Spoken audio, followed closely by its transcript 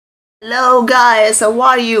Hello guys, how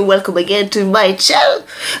are you? Welcome again to my channel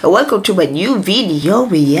and welcome to my new video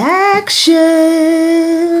reaction.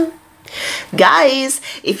 Guys,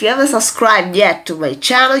 if you haven't subscribed yet to my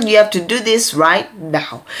channel, you have to do this right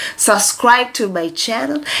now. Subscribe to my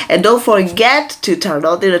channel and don't forget to turn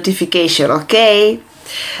on the notification, okay?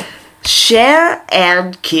 Share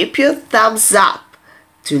and keep your thumbs up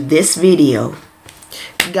to this video.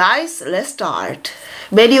 Guys, let's start.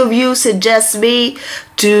 Many of you suggest me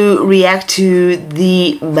to react to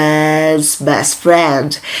the man's best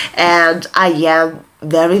friend, and I am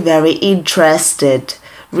very interested.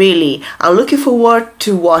 Really, I'm looking forward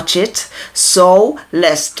to watch it. So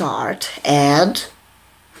let's start and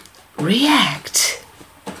react.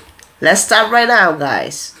 Let's start right now,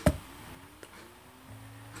 guys.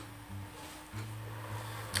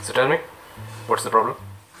 So tell me, what's the problem?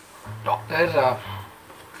 Doctor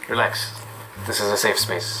Relax. This is a safe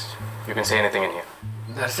space. You can say anything in here.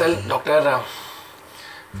 दरअसल doctor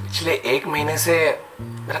पिछले 1 महीने से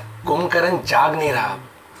मेरा कुंभकर्ण जाग नहीं रहा.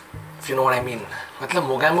 If you know what I mean. मतलब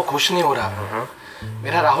मोगैम्बो खुश नहीं हो रहा.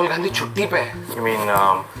 मेरा राहुल गांधी छुट्टी पे है. You mean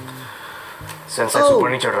सेंसेक्स ऊपर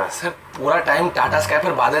नहीं चढ़ रहा है? सर पूरा टाइम टाटा स्काई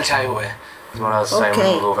पर बादल छाए हुए हैं. तुम्हारा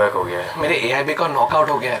टाइम गो बैक हो गया है. मेरे AIB का नॉकआउट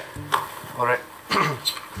हो गया है. Alright.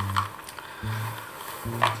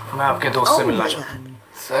 मैं आपके दोस्त से मिलना चाहता हूँ.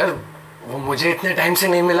 सर वो मुझे इतने टाइम से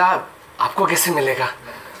नहीं मिला, आपको कैसे मिलेगा?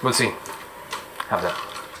 We'll see. Have that.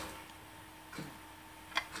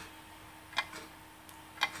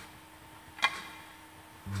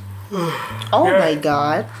 Oh my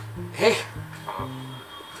god. Hey.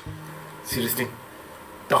 Seriously?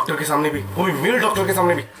 Doctor के सामने भी, वो भी मेल डॉक्टर के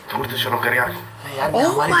सामने भी. थोड़ी तो शर्म कर यार.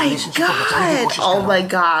 Oh my god. Oh my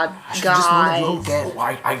god, guys.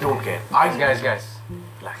 I don't care. Guys,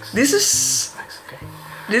 relax.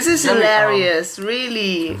 This is hilarious,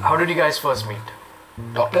 really. How did you guys first meet?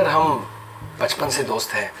 Doctor हम बचपन से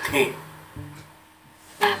दोस्त हैं.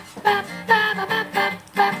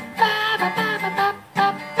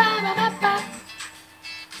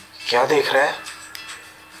 क्या देख रहा है?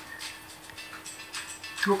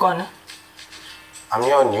 तू कौन है? I'm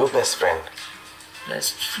your new best friend.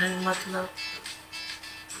 Best friend मतलब?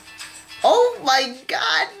 Oh my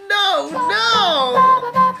god, no.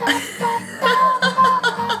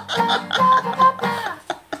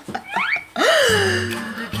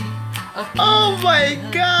 Oh my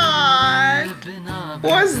god.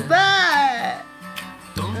 What's that?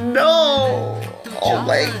 No. Oh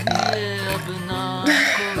my god.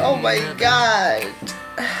 Oh my god.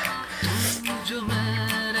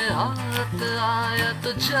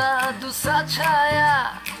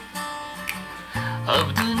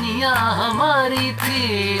 अब दुनिया हमारी थी,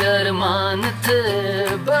 अरमान थे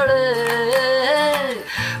बड़े,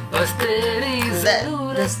 बस तेरी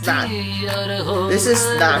ज़रूरत थी और हो This is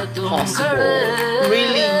not possible.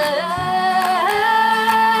 Really?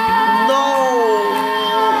 No.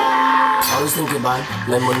 और उस दिन के बाद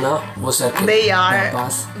मैं मुन्ना वो सर के They are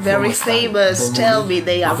very famous. Tell me,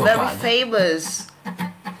 they are very famous.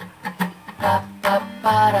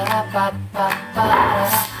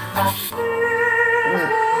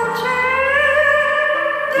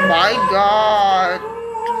 My god,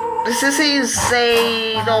 this is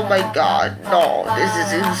insane. Oh my god, no, this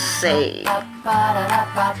is insane.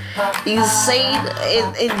 Insane,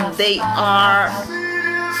 and they are.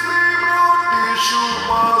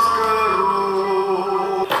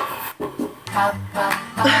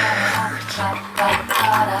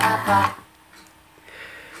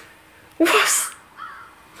 What?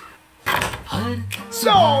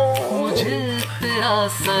 No. मुझे तेरा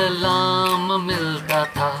सलाम मिलता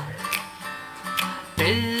था,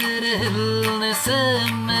 तेरे हिलने से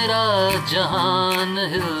मेरा जहान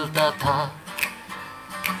हिलता था.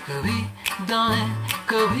 कभी दाएं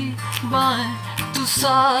कभी बाएं तू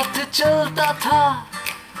साथ चलता था.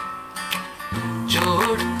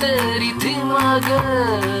 चोट तेरी थी मगर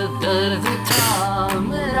दर्द था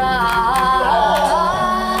मेरा.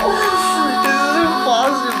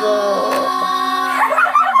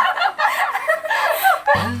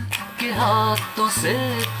 हाथों से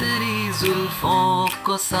तेरी जुल्फों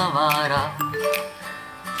को संवारा,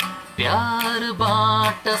 प्यार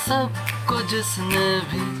बांटा सबको जिसने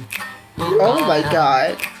भी. Oh my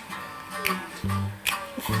god.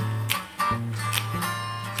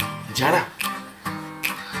 जाना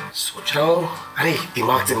सोच रहा हूँ. अरे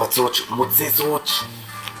दिमाग से मत सोच, मुझसे सोच.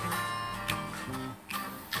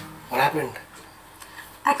 What happened?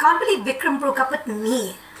 I can't believe Vikram broke up with me.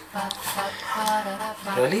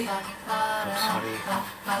 Really? I'm sorry.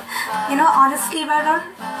 You know, honestly, Varun,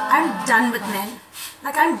 I'm done with men.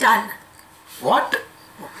 Like, I'm done. What?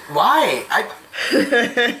 Why? I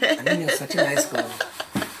mean, you're such a nice girl.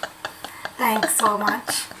 Thanks so much.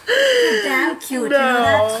 You're damn cute, you know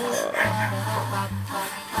that?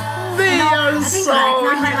 They are I think so right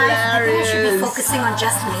now in my life, I think I should be hilarious. focusing on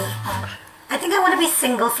just me. I think I want to be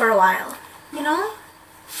single for a while, you know?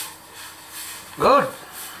 Good.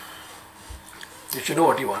 You should know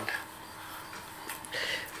what you want.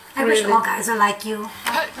 I wish all guys are like you.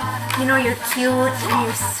 You know, you're cute, and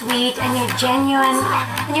you're sweet, and you're genuine,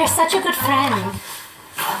 and you're such a good friend.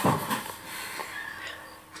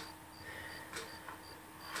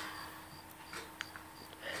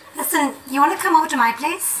 Listen, you want to come over to my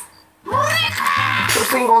place? You're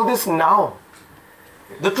saying all this now.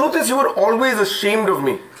 The truth is, you were always ashamed of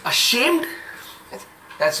me. Ashamed?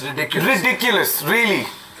 That's ridiculous. Ridiculous, really.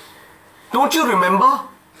 Don't you remember?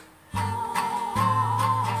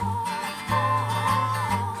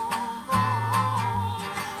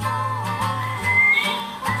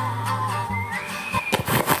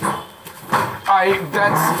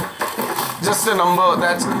 That's just a number.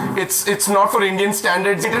 It's not for Indian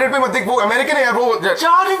standards. Internet पे मत देख, वो American है यार, वो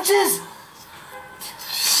 4 inches.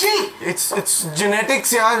 it's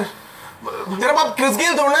genetics यार. तेरा बाप क्रिस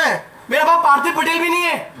गेल थोड़ा है. मेरा बाप पार्थिव पटेल भी नहीं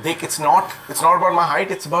है. देख, it's not about my height.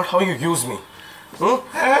 It's about how you use me.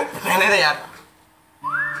 रहने दे यार.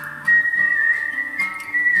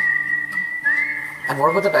 And what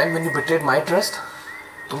about the time when you betrayed my trust?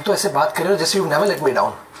 तुम तो ऐसे बात कर रहे हो जैसे you never let me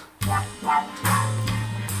down.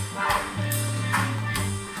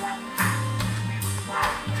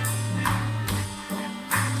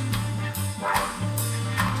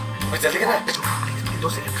 जल्दी करना. 2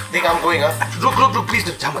 सेकंड. देख, I'm going. रुक प्लीज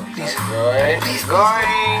जा मत प्लीज. Please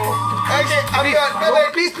going. Okay, अभी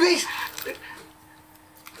और please.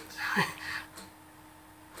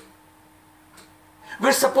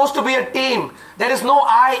 We're supposed to be a team. There is no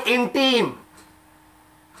I in team.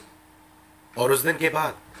 और उस दिन के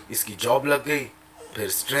बाद इसकी जॉब लग गई, फिर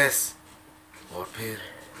स्ट्रेस, और फिर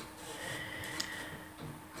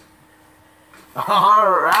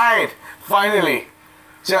Alright, finally.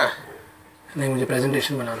 चल. नहीं, मुझे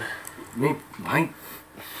प्रेजेंटेशन बनाना है. नहीं भाई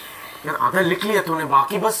यार, आधा लिख लिया तूने,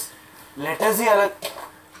 बाकी बस लेटर्स ही अलग.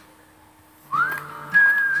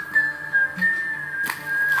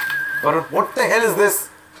 और what the hell is this?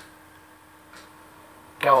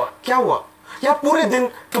 क्या हुआ? यार पूरे दिन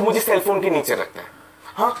तू मुझे सेलफोन के नीचे रखता है,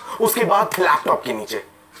 हाँ, उसके बाद लैपटॉप के नीचे.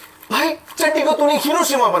 भाई चड्डी को तूने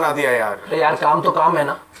हिरोशिमा बना दिया यार. अरे यार, काम तो काम है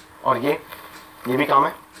ना. और ये भी काम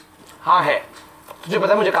है. हाँ है. तुझे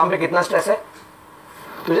पता है मुझे काम पे कितना स्ट्रेस है?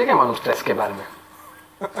 तुझे क्या मालूम स्ट्रेस के बारे में?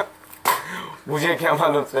 मुझे क्या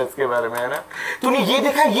मालूम स्ट्रेस के बारे में, है ना. तूने ये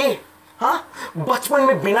देखा, ये, हाँ, बचपन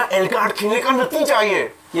में बिना एल कार्ड खेलने का नतीजा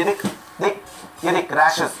ये. ये देख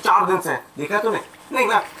रैशेस 4 दिन से. देखा तूने? नहीं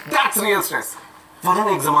ना, दैट्स रियल स्ट्रेस.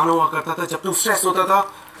 वरना एक जमाना हुआ करता था जब तू स्ट्रेस होता था,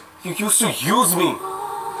 you used to use me.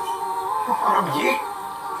 और अब ये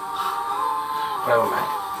Never mind.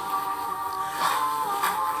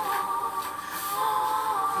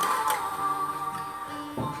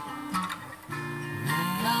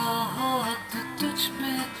 हाथ तुझ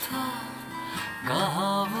पे था,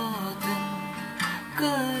 कहाँ वो दिन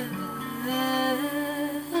गए.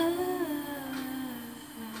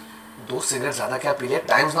 2 सिगरेट ज्यादा क्या पी लिया?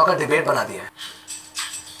 टाइम्स नाउ का डिबेट बना दिया है.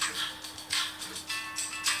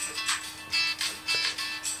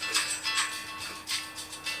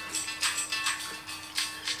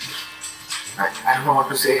 I don't know what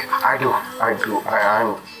to say.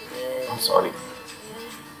 I'm sorry.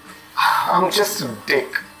 I'm just a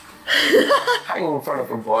dick. Hanging in front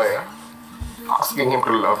of a boy, asking him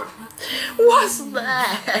to love him. What's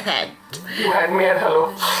that? You had me at hello.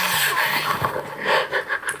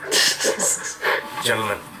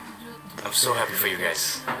 Gentlemen, I'm so happy for you guys.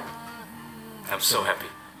 I'm so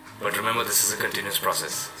happy. But remember, this is a continuous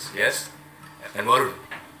process. Yes? And Varun,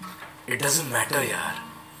 it doesn't matter, यार.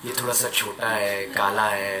 ये थोड़ा सा छोटा है, काला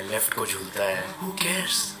है, left को झूलता है. Who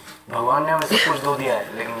cares? भगवान ने हमें सब कुछ दो दिया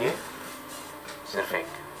है, लेकिन ये सिर्फ एक.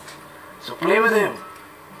 So play with him.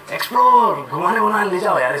 Explore. घुमाने वुमाने ले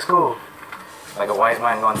जाओ यार इसको. Like a wise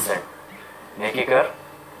man once said, नेकी कर,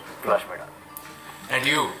 flush बेटा. And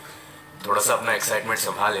you, थोड़ा सा अपना excitement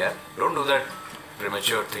संभाल यार. Don't do that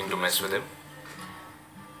premature thing to mess with him.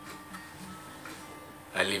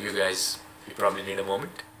 I'll leave you guys. You probably need a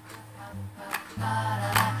moment.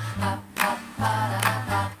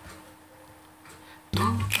 तू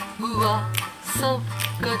हुआ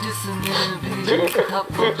सबका जिसने भी था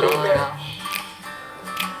पुकारा.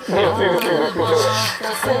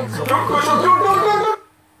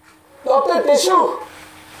 Doctor tissue.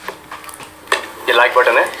 ये लाइक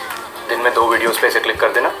बटन है, दिन में 2 वीडियोस पे इसे क्लिक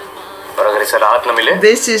कर देना, और अगर इसे राहत न मिले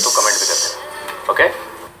This is तो कमेंट भी कर देना. Okay?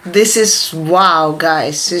 This is wow,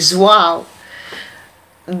 guys. This is wow.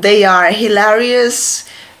 They are hilarious.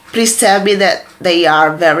 Please tell me that they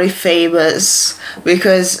are very famous,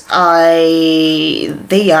 because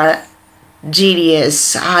they are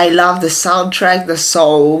genius. I love the soundtrack. The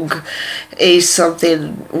song is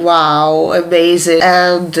something wow, amazing,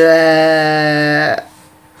 and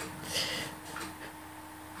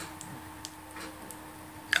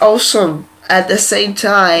awesome at the same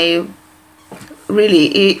time. Really,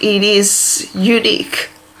 it is unique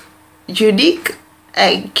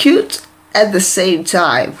and cute at the same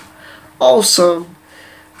time. Awesome.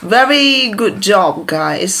 Very good job,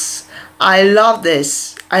 guys. I love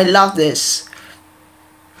this.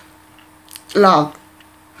 Love.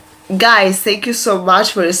 Guys, thank you so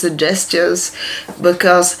much for your suggestions,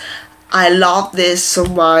 because I love this so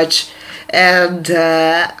much, and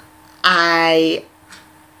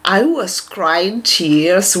I was crying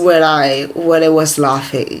tears when I was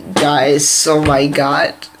laughing, guys. Oh my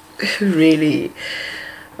god. Really.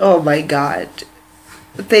 Oh my god.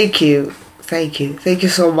 Thank you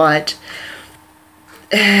so much.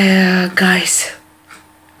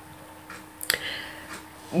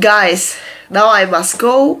 Guys, now I must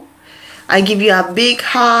go. I give you a big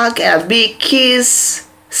hug and a big kiss.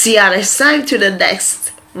 See you next time to the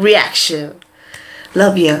next reaction.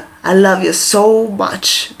 Love you. I love you so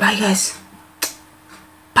much. Bye, guys.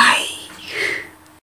 Bye.